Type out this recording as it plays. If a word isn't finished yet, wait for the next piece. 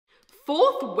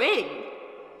Fourth Wing.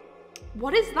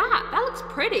 What is that? That looks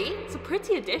pretty. It's a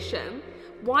pretty edition.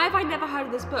 Why have I never heard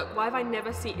of this book? Why have I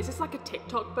never seen, is this like a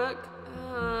TikTok book?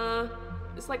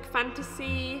 It's like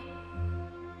fantasy.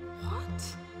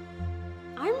 What?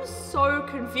 I'm so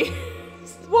confused.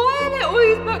 Why are there all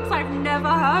these books I've never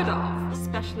heard of?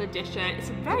 Special edition. It's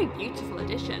a very beautiful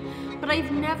edition, but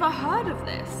I've never heard of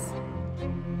this.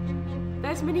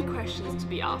 There's many questions to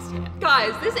be asked here.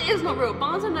 Guys, this is not real.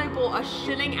 Barnes & Noble are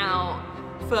shilling out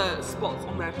for spots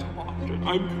on their top 100.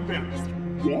 I'm convinced.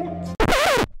 What?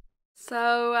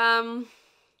 So,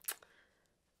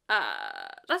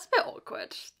 that's a bit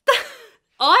awkward.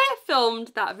 I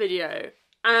filmed that video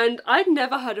and I'd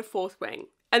never heard of Fourth Wing.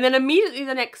 And then immediately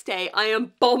the next day, I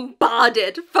am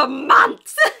bombarded for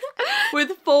months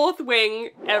with Fourth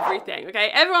Wing everything, okay?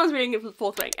 Everyone's reading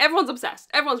Fourth Wing. Everyone's obsessed.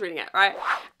 Everyone's reading it, right?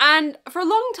 And for a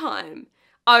long time,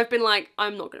 I've been like,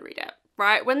 I'm not gonna read it,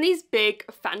 right? When these big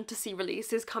fantasy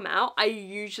releases come out, I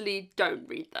usually don't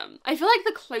read them. I feel like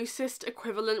the closest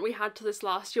equivalent we had to this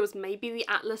last year was maybe the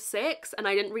Atlas 6, and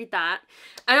I didn't read that.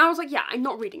 And I was like, yeah, I'm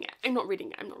not reading it. I'm not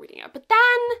reading it. I'm not reading it. But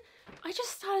then I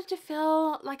just started to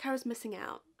feel like I was missing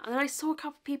out. And then I saw a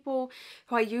couple of people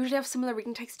who I usually have similar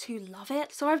reading tastes to love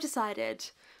it. So I've decided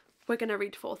we're gonna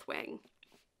read Fourth Wing.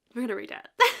 We're gonna read it.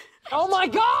 Oh my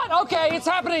God! Okay, it's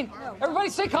happening. Everybody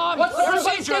stay calm. What's the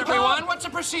procedure, everyone? What's the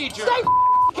procedure? Stay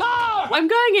calm! I'm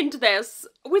going into this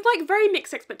with like very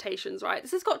mixed expectations, right?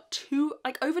 This has got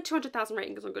over 200,000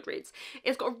 ratings on Goodreads.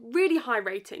 It's got a really high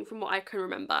rating from what I can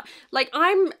remember. Like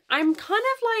I'm kind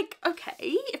of like,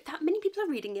 okay, if that many people are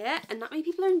reading it and that many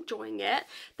people are enjoying it,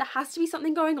 there has to be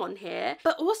something going on here.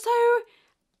 But also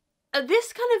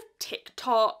this kind of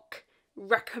TikTok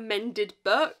recommended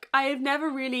book I have never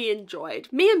really enjoyed.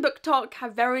 Me and Book Talk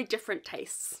have very different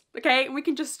tastes, okay? We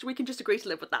can just agree to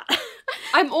live with that.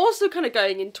 I'm also kind of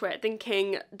going into it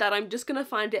thinking that I'm just gonna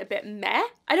find it a bit meh.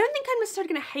 I don't think I'm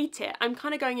necessarily gonna hate it. I'm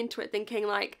kind of going into it thinking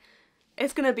like,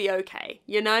 it's gonna be okay,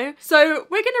 you know? So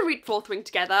we're gonna read Fourth Wing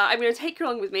together. I'm gonna take you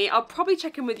along with me. I'll probably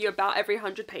check in with you about every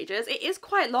 100 pages. It is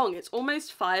quite long. It's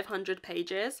almost 500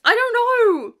 pages. I don't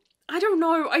know.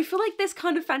 I feel like this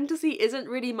kind of fantasy isn't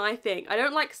really my thing. I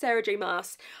don't like Sarah J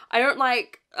Maas. I don't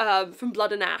like From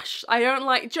Blood and Ash. I don't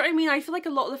like, do you know what I mean? I feel like a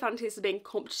lot of the fantasies that are being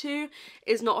comped to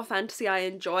is not a fantasy I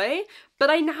enjoy, but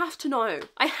I have to know.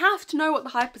 I have to know what the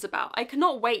hype is about. I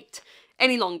cannot wait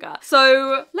any longer.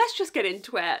 So let's just get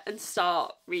into it and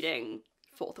start reading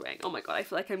Fourth Wing. Oh my God, I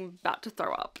feel like I'm about to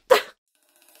throw up.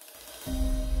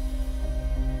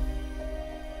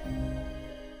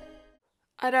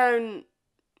 I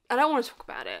don't want to talk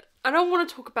about it. I don't want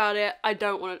to talk about it. I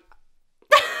don't want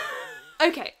to.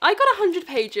 Okay, I got 100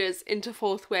 pages into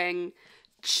Fourth Wing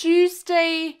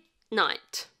Tuesday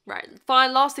night. Right,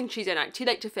 fine, last thing Tuesday night. Too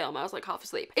late to film. I was like half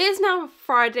asleep. It is now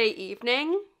Friday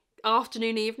evening,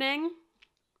 afternoon evening,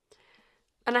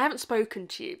 and I haven't spoken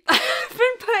to you. I've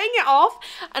been putting it off,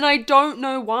 and I don't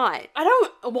know why. I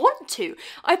don't want to.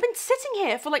 I've been sitting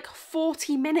here for like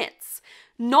 40 minutes,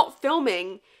 not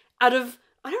filming out of,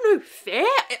 I don't know, fear?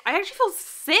 I actually feel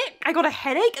sick. I got a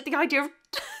headache at the idea of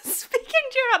speaking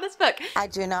to you about this book. I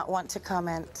do not want to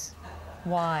comment.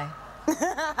 Why?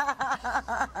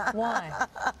 Why?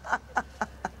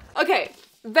 Okay,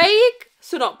 vague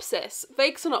synopsis.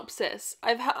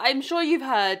 I'm sure you've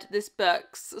heard this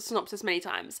book's synopsis many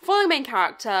times. Following main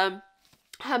character,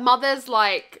 her mother's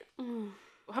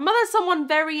someone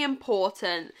very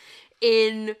important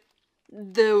in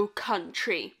the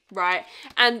country, right?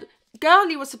 And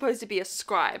Girlie was supposed to be a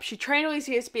scribe. She trained all these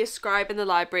years to be a scribe in the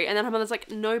library, and then her mother's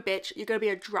like, no bitch, you're gonna be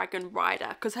a dragon rider.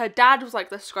 Because her dad was like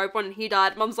the scribe one and he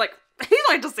died. Mum's like, he'd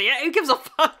like to see it, who gives a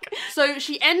fuck? So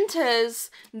she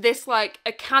enters this like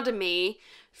academy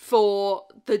for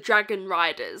the dragon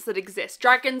riders that exist.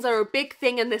 Dragons are a big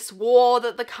thing in this war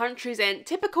that the country's in.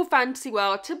 Typical fantasy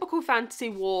world, typical fantasy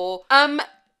war.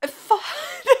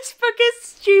 This book is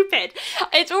stupid.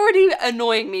 It's already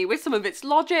annoying me with some of its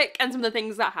logic and some of the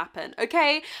things that happen,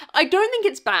 okay? I don't think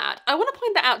it's bad. I want to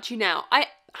point that out to you now. I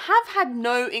have had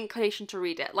no inclination to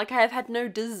read it. Like, I have had no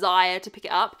desire to pick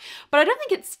it up, but I don't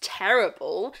think it's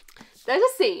terrible. There's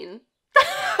a scene.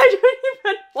 I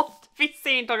don't even want to be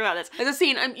seen talking about this. There's a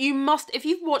scene, you must, if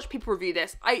you've watched people review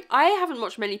this, I haven't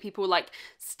watched many people like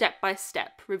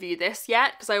step-by-step review this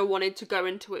yet, because I wanted to go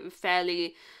into it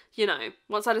fairly, you know,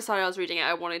 once I decided I was reading it,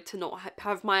 I wanted to not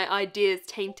have my ideas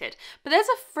tainted. But there's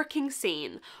a freaking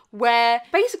scene where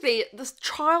basically this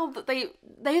child that they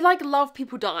like love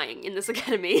people dying in this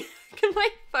academy. Can my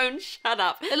phone shut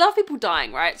up? They love people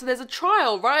dying, right? So there's a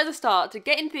trial right at the start to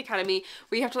get into the academy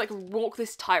where you have to like walk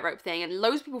this tightrope thing and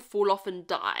loads of people fall off and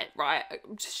die, right?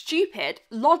 Stupid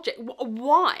logic.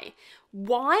 Why?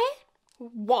 Why?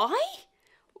 Why?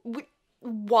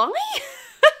 Why?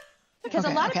 Because a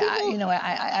lot of people, you know,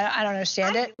 I don't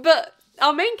understand it. But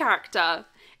our main character,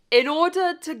 in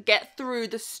order to get through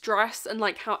the stress and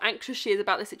like how anxious she is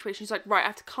about the situation, she's like, right, I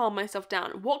have to calm myself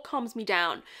down. What calms me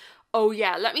down? Oh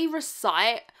yeah, let me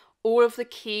recite all of the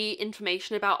key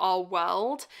information about our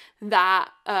world that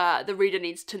the reader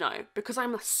needs to know, because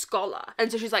I'm a scholar.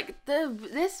 And so she's like,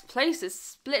 this place is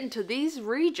split into these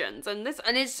regions and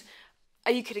it's,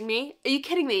 are you kidding me? Are you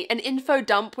kidding me? An info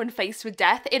dump when faced with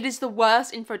death. It is the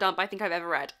worst info dump I think I've ever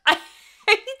read. I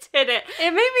hated it.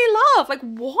 It made me laugh. Like,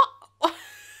 what?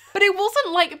 But it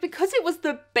wasn't like, because it was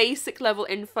the basic level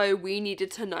info we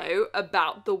needed to know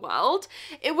about the world,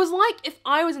 it was like if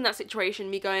I was in that situation,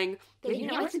 me going, the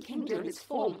United Kingdom is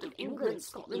formed of England,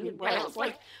 Scotland and Wales.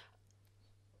 Like,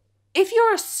 if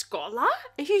you're a scholar,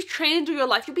 if you've trained all your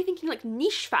life, you'll be thinking like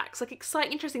niche facts, like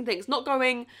exciting, interesting things, not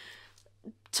going,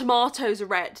 tomatoes are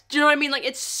red. Do you know what I mean? Like,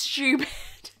 it's stupid.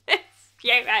 It's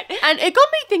stupid. And it got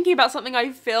me thinking about something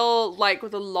I feel like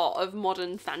with a lot of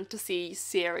modern fantasy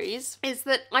series, is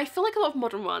that I feel like a lot of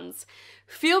modern ones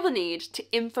feel the need to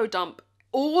info dump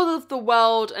all of the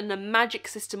world and the magic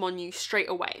system on you straight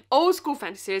away. Old school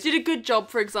fantasy series did a good job,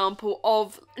 for example,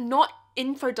 of not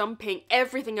info dumping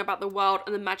everything about the world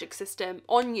and the magic system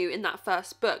on you in that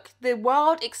first book. The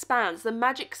world expands, the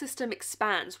magic system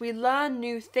expands, we learn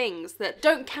new things that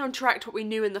don't counteract what we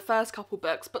knew in the first couple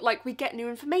books, but like we get new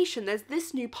information. There's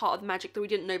this new part of the magic that we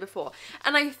didn't know before.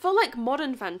 And I feel like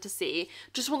modern fantasy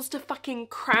just wants to fucking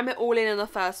cram it all in the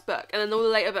first book, and then all the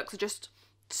later books are just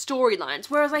storylines,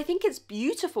 whereas I think it's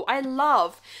beautiful. I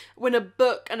love when a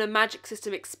book and a magic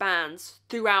system expands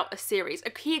throughout a series. A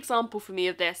key example for me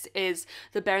of this is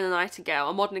The Bear and the Nightingale,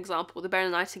 a modern example, The Bear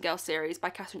and the Nightingale series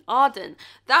by Catherine Arden.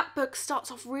 That book starts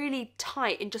off really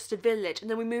tight in just a village, and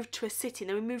then we move to a city, and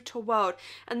then we move to a world,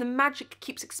 and the magic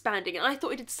keeps expanding, and I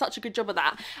thought it did such a good job of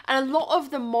that. And a lot of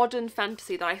the modern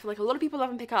fantasy that I feel like a lot of people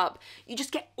haven't picked up, you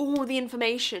just get all the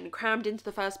information crammed into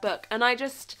the first book, and I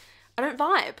don't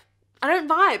vibe. I don't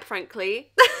vibe,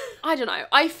 frankly. I don't know.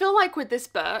 I feel like with this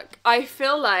book, I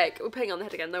feel like, we're putting it on the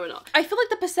head again, no we're not. I feel like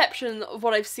the perception of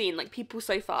what I've seen, like people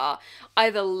so far,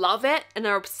 either love it and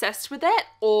are obsessed with it,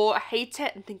 or hate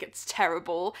it and think it's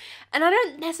terrible. And I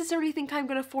don't necessarily think I'm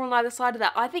gonna fall on either side of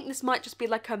that. I think this might just be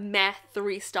like a meh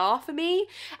 3-star for me.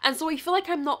 And so I feel like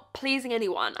I'm not pleasing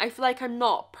anyone. I feel like I'm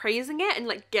not praising it and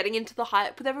like getting into the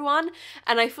hype with everyone.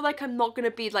 And I feel like I'm not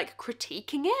gonna be like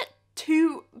critiquing it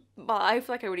too, well, I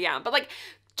feel like I already am, but like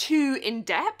too in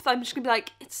depth. I'm just gonna be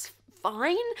like, it's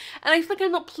fine. And I feel like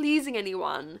I'm not pleasing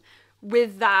anyone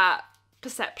with that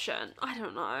perception. I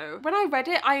don't know. When I read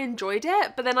it, I enjoyed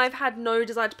it, but then I've had no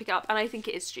desire to pick it up, and I think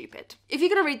it is stupid. If you're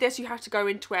gonna read this, you have to go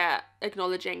into it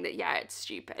acknowledging that, yeah, it's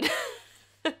stupid.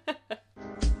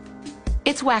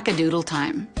 It's whack-a-doodle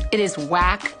time. It is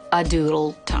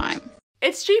whack-a-doodle time.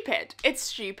 It's stupid. It's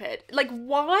stupid. Like,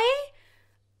 why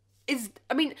is,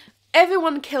 I mean,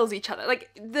 everyone kills each other. Like,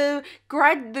 the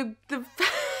I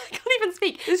can't even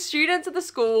speak. The students at the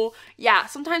school, yeah,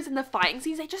 sometimes in the fighting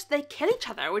scenes, they kill each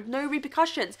other with no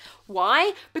repercussions.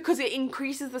 Why? Because it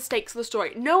increases the stakes of the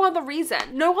story. No other reason.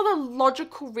 No other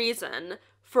logical reason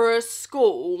for a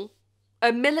school,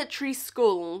 a military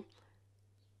school,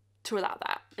 to allow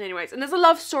that. Anyways, and there's a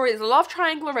love story, there's a love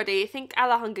triangle already. Think a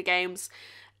la Hunger Games.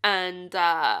 And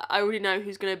I already know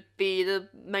who's going to be the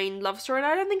main love story, and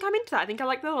I don't think I'm into that. I think I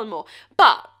like the other one more.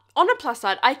 But on a plus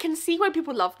side, I can see why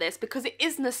people love this, because it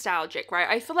is nostalgic, right?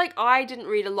 I feel like I didn't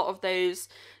read a lot of those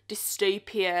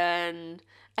dystopian,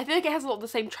 I feel like it has a lot of the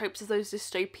same tropes as those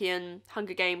dystopian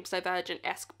Hunger Games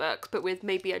Divergent-esque books, but with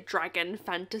maybe a dragon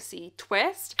fantasy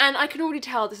twist. And I can already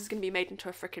tell this is going to be made into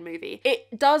a freaking movie.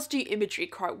 It does do imagery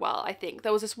quite well, I think.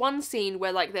 There was this one scene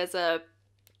where like there's a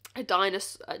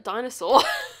dinosaur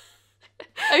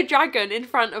a dragon in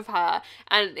front of her,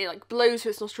 and it like blows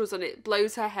through its nostrils and it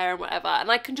blows her hair and whatever,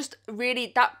 and I can just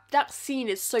really, that scene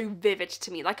is so vivid to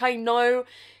me. Like, I know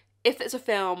if it's a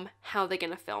film, how they're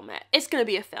gonna film it. It's gonna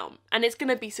be a film, and it's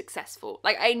gonna be successful.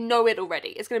 Like, I know it already.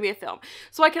 It's gonna be a film.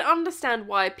 So I can understand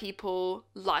why people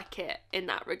like it in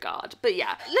that regard. But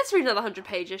yeah, let's read another 100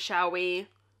 pages, shall we?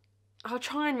 I'll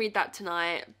try and read that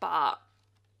tonight, but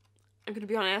I'm gonna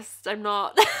be honest, I'm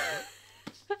not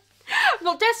I'm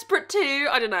not desperate to.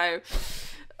 I don't know.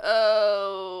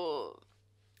 Oh,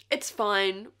 it's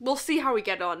fine. We'll see how we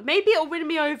get on. Maybe it'll win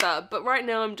me over, but right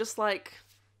now I'm just like,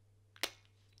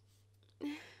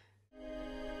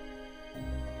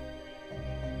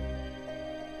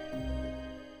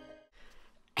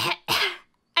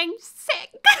 I'm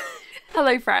sick.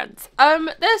 Hello, friends.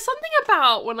 There's something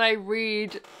about when I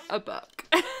read a book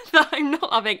that I'm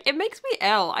not loving. It makes me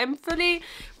ill. I'm fully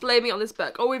blaming it on this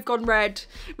book. Oh, we've gone red.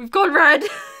 We've gone red.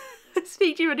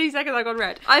 Speak to you in 2 seconds, I've gone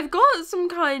red. I've got some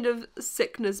kind of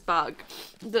sickness bug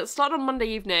that started on Monday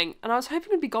evening, and I was hoping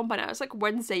it would be gone by now. It's like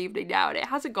Wednesday evening now, and it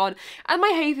hasn't gone. And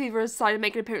my hay fever has decided to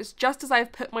make an appearance just as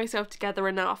I've put myself together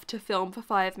enough to film for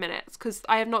 5 minutes, because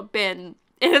I have not been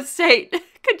in a state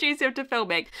conducive to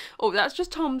filming. Oh, that's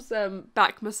just Tom's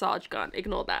back massage gun.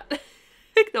 Ignore that.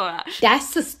 Ignore that. That's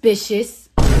suspicious.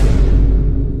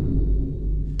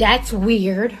 That's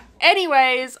weird.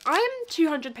 Anyways, I'm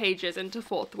 200 pages into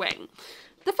Fourth Wing.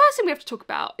 The first thing we have to talk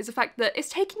about is the fact that it's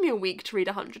taking me a week to read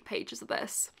 100 pages of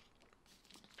this.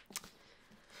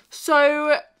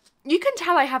 So you can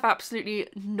tell I have absolutely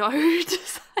no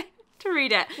desire to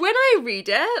read it. When I read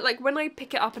it, like when I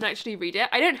pick it up and actually read it,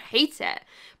 I don't hate it,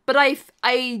 but I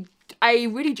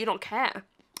really do not care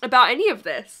about any of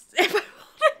this, if I'm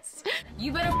honest.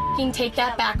 You better f***ing take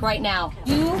that back right now.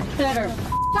 You better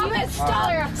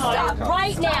stop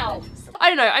right now. I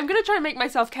don't know, I'm going to try and make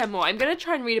myself care more. I'm going to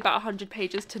try and read about 100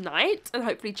 pages tonight and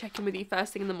hopefully check in with you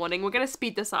first thing in the morning. We're going to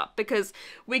speed this up because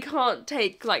we can't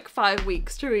take like 5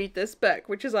 weeks to read this book,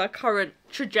 which is our current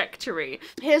trajectory.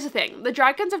 Here's the thing, the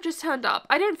dragons have just turned up.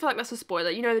 I don't feel like that's a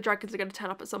spoiler. You know the dragons are going to turn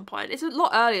up at some point. It's a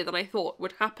lot earlier than I thought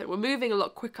would happen. We're moving a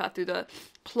lot quicker through the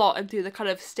plot and through the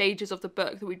kind of stages of the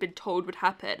book that we've been told would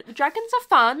happen. The dragons are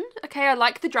fun. Okay, I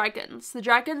like the dragons. The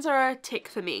dragons are a tick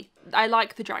for me. I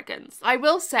like the dragons. I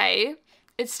will say,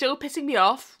 it's still pissing me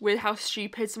off with how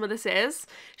stupid some of this is.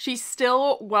 She's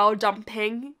still world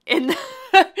dumping in the,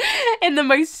 in the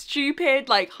most stupid,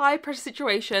 like, high pressure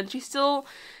situation. She still,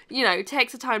 you know,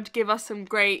 takes the time to give us some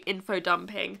great info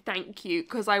dumping. Thank you,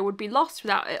 because I would be lost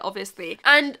without it, obviously.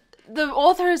 And the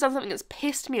author has done something that's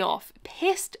pissed me off.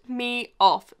 Pissed me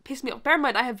off. Bear in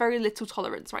mind, I have very little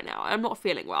tolerance right now. I'm not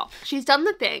feeling well. She's done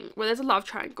the thing where there's a love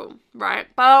triangle, right?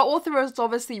 But our author is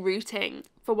obviously rooting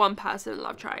for one person in the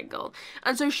love triangle.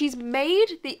 And so she's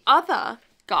made the other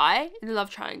guy in the love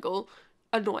triangle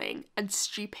annoying and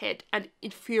stupid and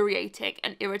infuriating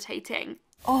and irritating.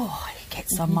 Oh, he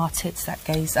gets on my tits, that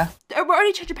geezer. We're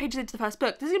only 200 pages into the first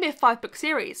book. This is going to be a 5-book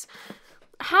series.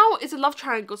 How is a love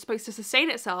triangle supposed to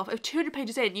sustain itself if 200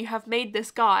 pages in you have made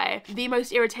this guy the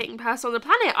most irritating person on the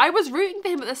planet? I was rooting for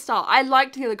him at the start. I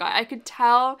liked the other guy. I could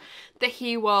tell that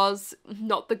he was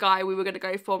not the guy we were going to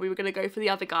go for. We were going to go for the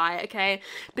other guy, okay?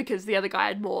 Because the other guy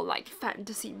had more like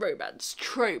fantasy romance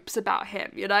tropes about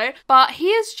him, you know? But he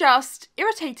is just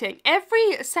irritating.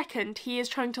 Every second he is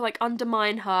trying to like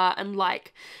undermine her and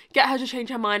like get her to change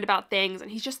her mind about things,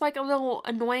 and he's just like a little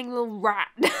annoying little rat.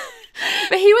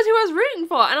 But he was who I was rooting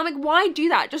for, and I'm like, why do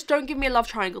that? Just don't give me a love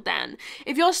triangle then.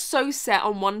 If you're so set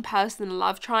on one person in a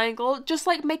love triangle, just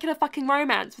like make it a fucking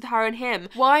romance with her and him.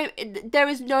 Why? There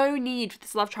is no need for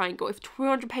this love triangle. If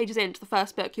 200 pages into the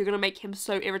first book you're gonna make him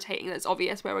so irritating that it's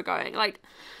obvious where we're going. Like,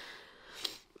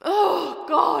 oh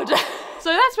god. So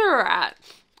that's where we're at.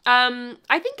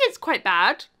 I think it's quite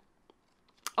bad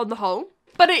on the whole.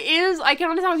 But it is, I can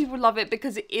understand why people love it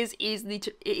because it is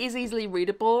easily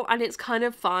readable and it's kind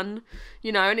of fun,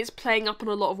 you know, and it's playing up on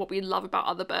a lot of what we love about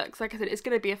other books. Like I said, it's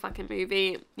going to be a fucking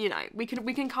movie, you know, we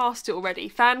can cast it already,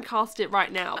 fan cast it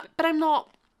right now. But I'm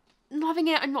not loving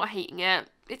it, I'm not hating it.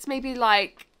 It's maybe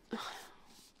like,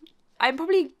 I'm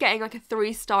probably getting like a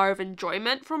 3-star of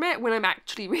enjoyment from it when I'm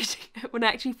actually reading it, when I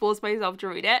actually force myself to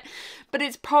read it. But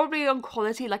it's probably on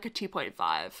quality like a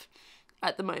 2.5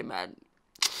 at the moment.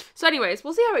 So anyways,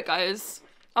 we'll see how it goes.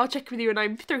 I'll check with you when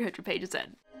I'm 300 pages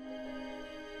in.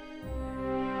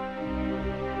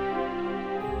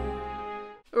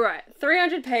 Right,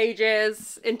 300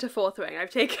 pages into Fourth Wing.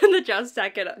 I've taken the dust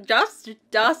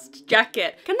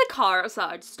jacket. Can the car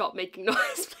outside stop making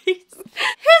noise, please?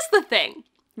 Here's the thing.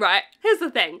 Right, here's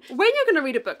the thing. When you're going to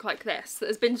read a book like this that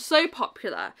has been so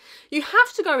popular, you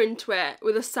have to go into it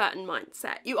with a certain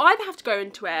mindset. You either have to go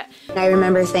into it... I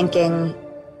remember thinking,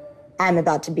 I'm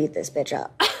about to beat this bitch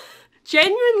up.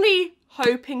 Genuinely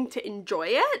hoping to enjoy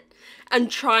it and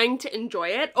trying to enjoy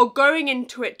it, or going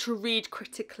into it to read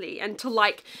critically and to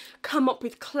like come up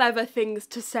with clever things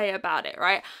to say about it,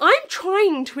 right? I'm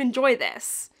trying to enjoy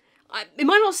this. It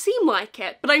might not seem like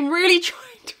it, but I'm really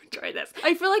trying to enjoy this.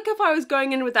 I feel like if I was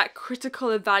going in with that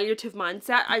critical, evaluative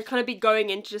mindset, I'd kind of be going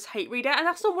in to just hate read it, and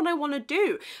that's not what I want to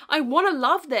do. I want to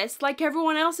love this like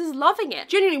everyone else is loving it.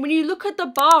 Genuinely, when you look at the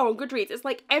bar on Goodreads, it's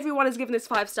like everyone is giving this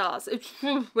 5 stars.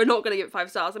 We're not going to give it 5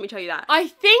 stars, let me tell you that. I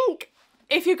think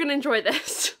if you're going to enjoy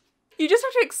this, you just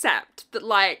have to accept that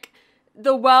like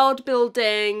the world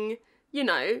building, you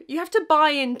know, you have to buy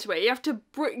into it. You have to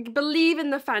believe in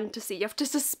the fantasy. You have to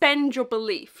suspend your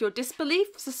belief, your disbelief,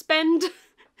 suspend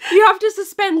You have to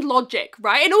suspend logic,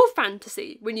 right? In all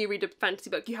fantasy, when you read a fantasy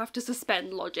book, you have to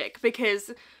suspend logic because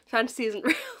fantasy isn't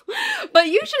real. But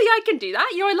usually I can do that.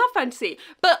 You know, I love fantasy.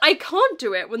 But I can't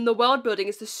do it when the world building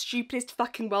is the stupidest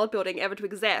fucking world building ever to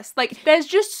exist. Like, there's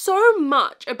just so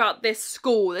much about this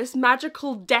school, this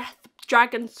magical death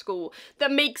dragon school,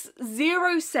 that makes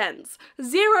zero sense.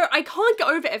 Zero. I can't get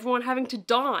over everyone having to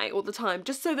die all the time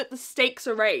just so that the stakes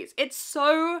are raised. It's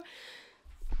so...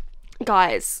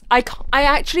 Guys, I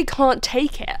actually can't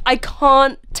take it. I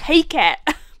can't take it.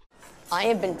 I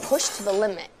have been pushed to the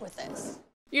limit with this.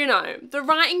 You know, the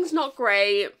writing's not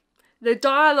great. The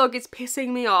dialogue is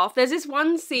pissing me off. There's this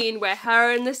one scene where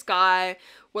her and this guy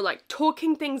were like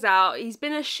talking things out. He's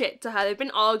been a shit to her. They've been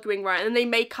arguing, right? And then they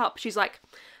make up. She's like,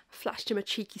 flashed him a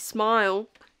cheeky smile.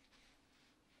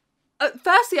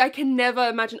 Firstly, I can never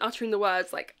imagine uttering the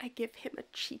words like, I give him a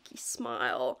cheeky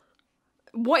smile.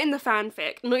 What in the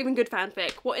fanfic? Not even good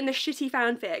fanfic. What in the shitty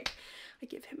fanfic? I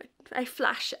give him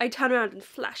I turn around and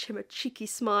flash him a cheeky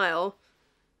smile.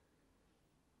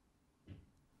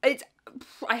 I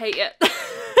hate it.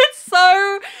 It's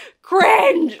so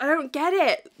cringe. I don't get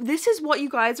it. This is what you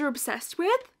guys are obsessed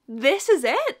with? This is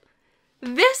it?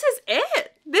 This is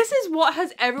it? This is what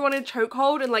has everyone in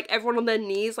chokehold and like everyone on their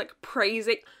knees like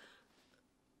praising.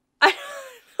 I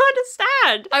don't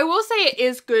understand. I will say it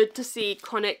is good to see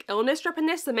chronic illness drop in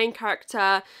this. The main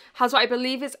character has what I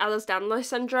believe is Ehlers-Danlos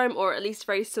syndrome, or at least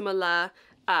very similar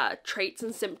traits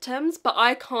and symptoms, but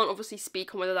I can't obviously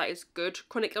speak on whether that is good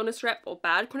chronic illness rep or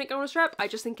bad chronic illness rep. I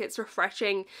just think it's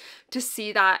refreshing to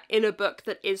see that in a book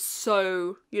that is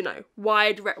so, you know,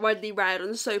 widely read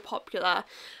and so popular.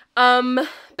 But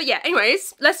yeah,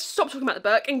 anyways, let's stop talking about the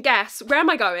book and guess, where am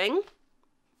I going?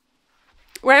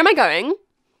 Where am I going?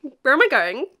 Where am I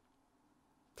going?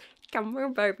 Come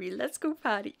on, Barbie, let's go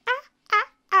party.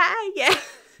 Yeah.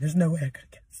 There's no way I could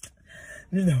have guessed.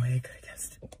 There's no way I could have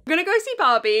guessed. I'm gonna go see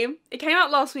Barbie. It came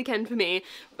out last weekend for me.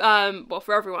 Well,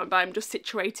 for everyone, but I'm just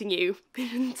situating you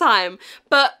in time.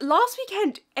 But last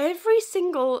weekend, every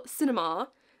single cinema,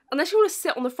 unless you want to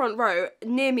sit on the front row,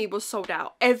 near me was sold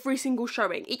out. Every single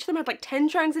showing. Each of them had like 10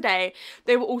 showings a day.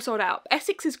 They were all sold out.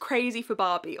 Essex is crazy for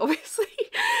Barbie, obviously.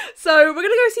 So we're gonna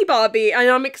go see Barbie and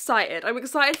I'm excited. I'm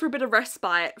excited for a bit of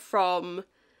respite from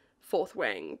Fourth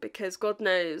Wing because God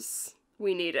knows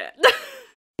we need it.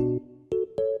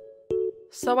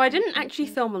 So I didn't actually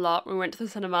film a lot when we went to the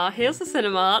cinema. Here's the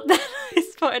cinema. Then I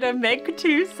spotted a Meg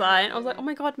 2 sign. I was like, oh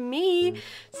my god, me.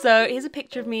 So here's a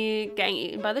picture of me getting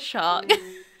eaten by the shark.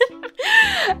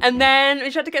 And then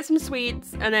we tried to get some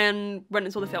sweets and then went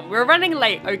and saw the film. We were running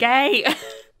late, okay?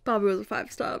 Barbie was a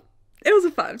 5-star. It was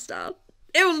a 5-star.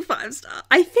 It was a 5-star.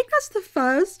 I think that's the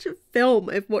first film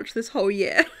I've watched this whole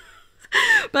year.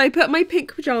 But I put my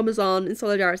pink pajamas on in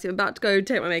solidarity. I'm about to go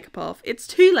take my makeup off. It's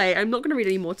too late. I'm not going to read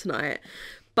any more tonight.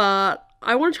 But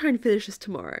I want to try and finish this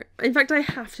tomorrow. In fact, I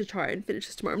have to try and finish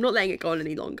this tomorrow. I'm not letting it go on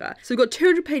any longer. So we've got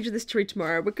 200 pages of this to read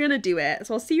tomorrow. We're going to do it.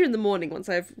 So I'll see you in the morning once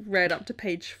I've read up to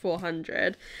page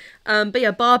 400. But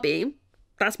yeah, Barbie.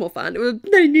 That's more fun.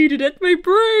 They needed it. My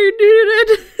brain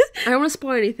needed it. I don't want to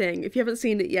spoil anything. If you haven't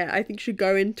seen it yet, I think you should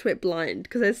go into it blind.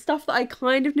 Because there's stuff that I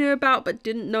kind of knew about but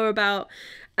didn't know about.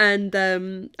 And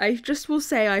I just will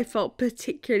say I felt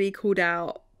particularly called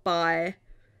out by,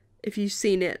 if you've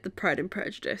seen it, the Pride and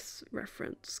Prejudice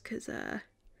reference. Because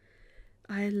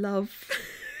I love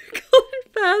Colin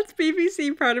Firth's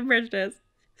BBC Pride and Prejudice.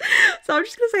 So I'm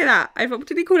just going to say that. I felt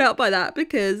particularly called out by that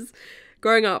because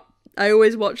growing up, I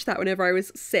always watched that whenever I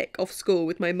was sick off school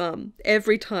with my mum.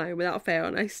 Every time, without fail.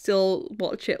 And I still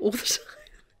watch it all the time.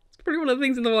 It's probably one of the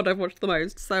things in the world I've watched the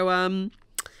most. So,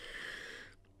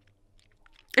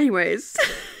 anyways.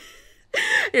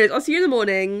 Anyways, I'll see you in the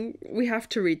morning. We have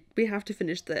to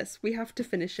finish this. We have to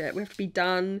finish it. We have to be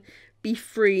done. Be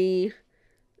free.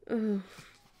 Ugh.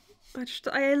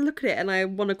 I look at it and I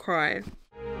want to cry.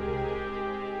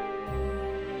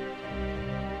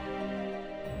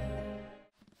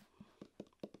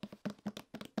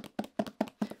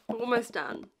 Almost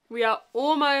done. We are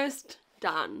almost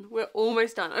done. We're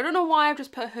almost done. I don't know why I've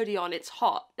just put a hoodie on. It's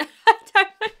hot.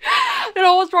 I don't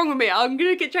know what's wrong with me. I'm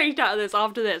gonna get changed out of this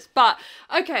after this. But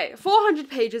okay, 400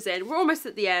 pages in. We're almost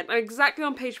at the end. I'm exactly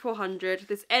on page 400.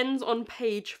 This ends on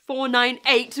page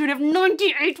 498. So we have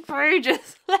 98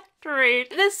 pages left to read.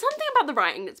 There's something about the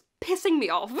writing that's pissing me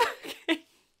off.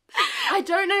 I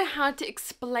don't know how to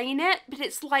explain it, but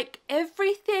it's like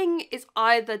everything is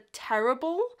either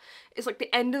terrible, it's like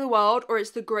the end of the world, or it's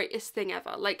the greatest thing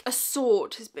ever. Like a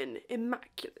sword has been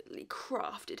immaculately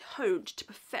crafted, honed to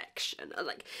perfection, and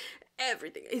like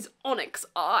everything is onyx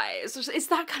eyes. It's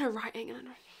that kind of writing, and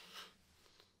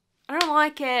I don't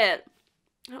like it.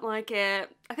 I don't like it.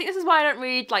 I think this is why I don't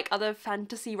read like other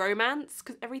fantasy romance,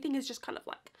 because everything is just kind of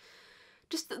like,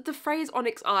 just the phrase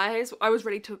Onyx Eyes, I was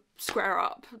ready to square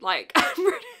up. Like,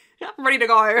 I'm ready to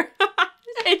go.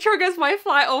 It triggers my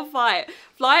fight or flight.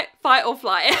 Fight or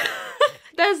flight.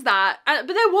 There's that. But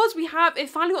it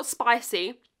finally got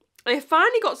spicy. It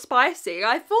finally got spicy.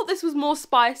 I thought this was more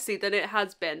spicy than it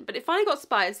has been, but it finally got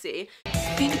spicy.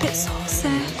 Being a bit saucy.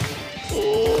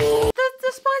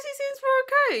 The spicy scenes were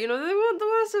okay, you know, they weren't the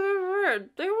worst I've ever heard.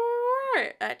 They were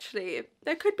alright, actually.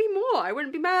 There could be more. I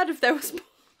wouldn't be mad if there was more.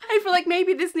 I feel like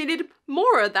maybe this needed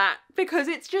more of that, because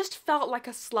it's just felt like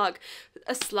a slug.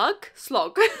 A slug?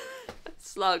 Slog.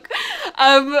 Slug.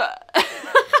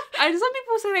 And some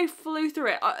people say they flew through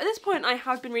it. At this point, I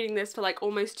have been reading this for like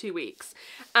almost 2 weeks,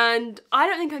 and I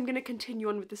don't think I'm going to continue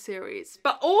on with the series.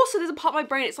 But also there's a part of my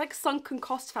brain, it's like sunken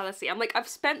cost fallacy. I'm like, I've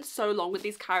spent so long with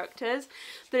these characters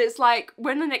that it's like,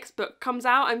 when the next book comes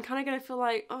out, I'm kind of going to feel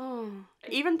like, oh.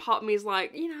 Even part of me is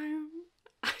like, you know,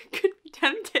 I could be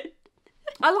tempted.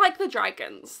 I like the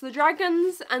dragons. The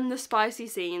dragons and the spicy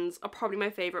scenes are probably my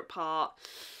favourite part.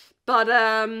 But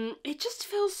it just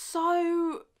feels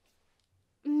so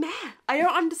meh. I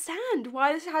don't understand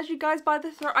why this has you guys by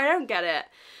the throat. I don't get it.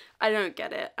 I don't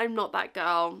get it. I'm not that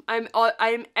girl.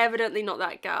 I'm evidently not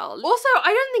that girl. Also,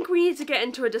 I don't think we need to get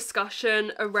into a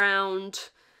discussion around,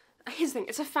 here's the thing,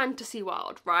 it's a fantasy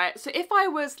world, right? So if I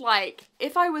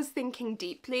was thinking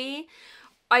deeply,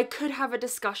 I could have a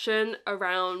discussion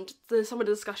around some of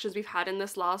the discussions we've had in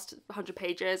this last 100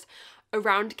 pages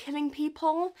around killing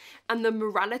people and the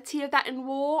morality of that in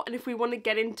war. And if we want to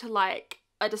get into like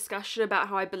a discussion about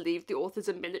how I believe the author's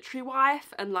a military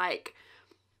wife and like,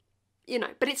 you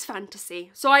know, but it's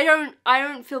fantasy. So I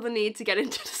don't feel the need to get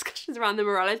into discussions around the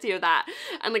morality of that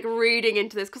and like reading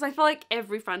into this, because I feel like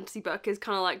every fantasy book is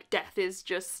kind of like death is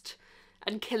just,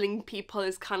 and killing people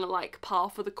is kind of like par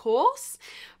for the course.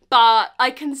 But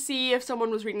I can see if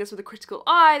someone was reading this with a critical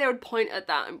eye, they would point at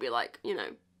that and be like, you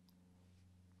know,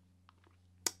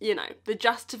 the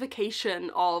justification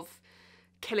of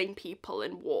killing people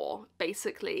in war,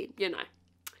 basically, you know.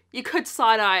 You could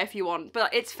side-eye if you want,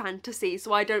 but it's fantasy,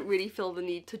 so I don't really feel the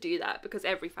need to do that, because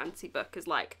every fantasy book is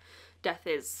like, death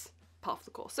is part of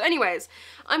the course. So anyways,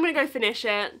 I'm gonna go finish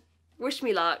it. Wish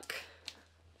me luck.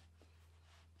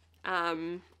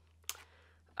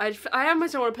 I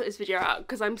almost don't want to put this video out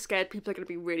because I'm scared people are going to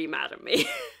be really mad at me.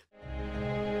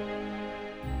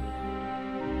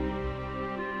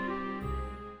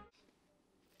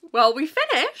 Well, we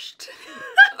finished.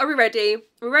 Are we ready?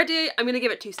 We're ready. I'm going to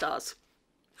give it 2 stars.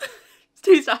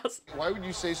 2 stars. Why would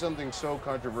you say something so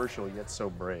controversial yet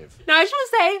so brave? Now, I just want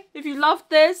to say, if you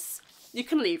loved this, you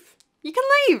can leave. You can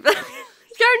leave.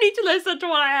 You don't need to listen to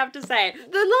what I have to say.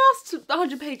 The last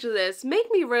 100 pages of this made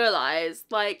me realise,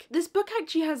 like, this book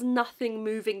actually has nothing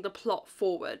moving the plot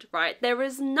forward, right? There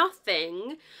is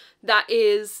nothing that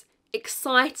is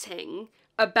exciting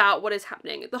about what is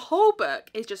happening. The whole book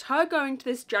is just her going to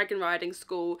this dragon riding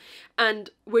school, and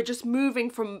we're just moving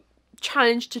from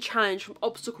challenge to challenge, from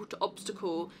obstacle to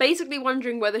obstacle, basically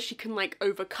wondering whether she can like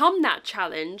overcome that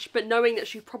challenge, but knowing that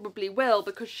she probably will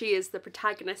because she is the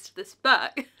protagonist of this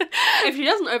book. If she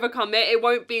doesn't overcome it, it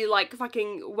won't be like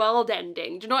fucking world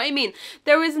ending. Do you know what I mean?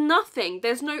 There is nothing,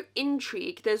 there's no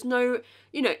intrigue, there's no,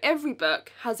 you know, every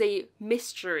book has a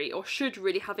mystery, or should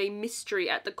really have a mystery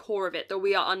at the core of it that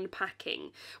we are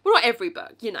unpacking. Well, not every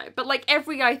book, you know, but like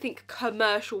every, I think,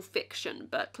 commercial fiction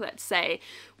book, let's say,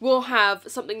 will have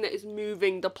something that is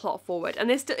moving the plot forward. And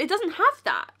it doesn't have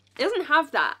that. It doesn't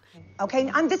have that.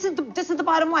 Okay, this is the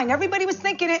bottom line. Everybody was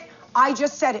thinking it. I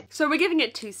just said it. So we're giving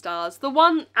it 2 stars. The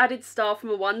one added star from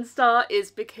a 1 star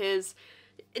is because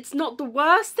it's not the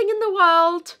worst thing in the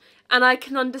world, and I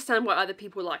can understand why other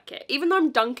people like it. Even though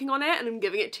I'm dunking on it and I'm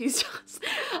giving it 2 stars,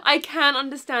 I can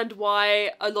understand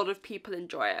why a lot of people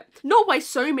enjoy it. Not why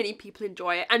so many people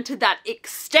enjoy it, and to that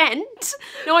extent.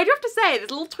 Now, I do have to say,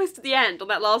 there's a little twist at the end on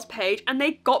that last page, and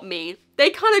they got me. They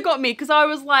kind of got me, because I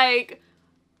was like,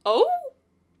 oh?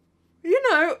 You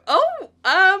know,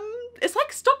 it's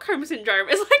like Stockholm Syndrome.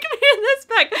 It's like me in this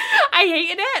book. I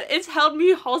hated it. It's held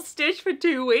me hostage for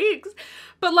 2 weeks.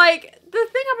 But like, the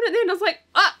thing happened at the end, I was like,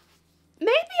 maybe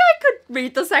I could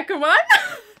read the second one.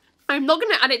 I'm not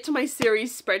going to add it to my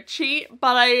series spreadsheet,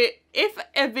 but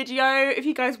if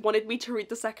you guys wanted me to read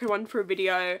the second one for a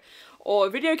video, or a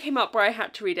video came up where I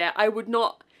had to read it, I would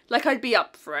not, like, I'd be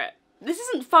up for it. This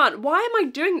isn't fun. Why am I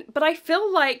doing, but I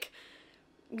feel like,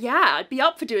 yeah, I'd be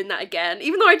up for doing that again,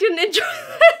 even though I didn't enjoy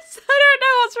this. I don't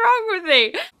know what's wrong with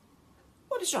me.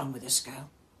 What is wrong with this girl?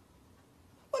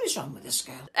 What is wrong with this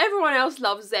girl? Everyone else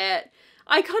loves it.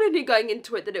 I kind of knew going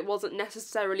into it that it wasn't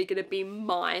necessarily going to be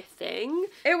my thing.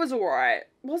 It was alright.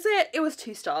 Was it? It was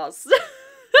 2 stars.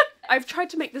 I've tried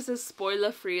to make this as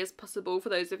spoiler free as possible for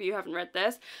those of you who haven't read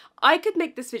this. I could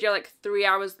make this video like 3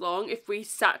 hours long if we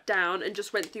sat down and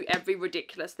just went through every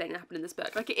ridiculous thing that happened in this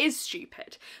book. Like, it is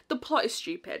stupid. The plot is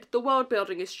stupid. The world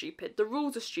building is stupid. The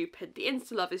rules are stupid. The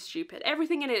insta-love is stupid.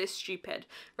 Everything in it is stupid,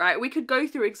 right? We could go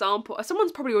through example.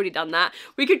 Someone's probably already done that.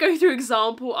 We could go through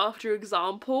example after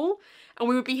example and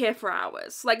we would be here for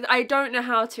hours. Like, I don't know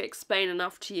how to explain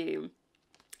enough to you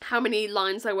how many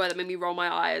lines there were that made me roll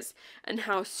my eyes and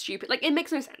how stupid, like, it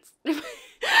makes no sense.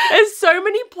 There's so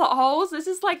many plot holes. This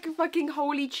is like fucking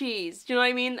holy cheese. Do you know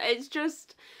what I mean? It's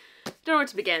just, I don't know where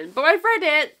to begin. But I've read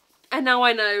it and now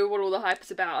I know what all the hype is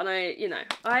about,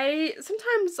 and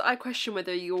sometimes I question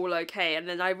whether you're all okay, and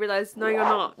then I realise, no, you're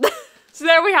not. So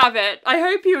there we have it. I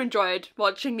hope you enjoyed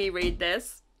watching me read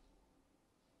this.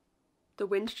 The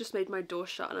wind just made my door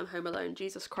shut and I'm home alone.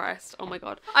 Jesus Christ. Oh my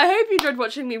god. I hope you enjoyed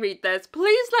watching me read this.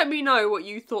 Please let me know what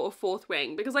you thought of Fourth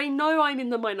Wing, because I know I'm in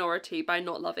the minority by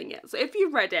not loving it. So if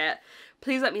you've read it,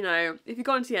 please let me know. If you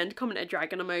got into the end, comment a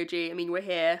dragon emoji. I mean, we're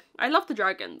here. I love the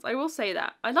dragons. I will say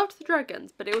that. I loved the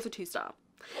dragons, but it was a 2-star.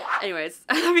 Anyways,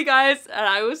 I love you guys, and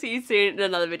I will see you soon in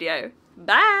another video.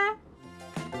 Bye!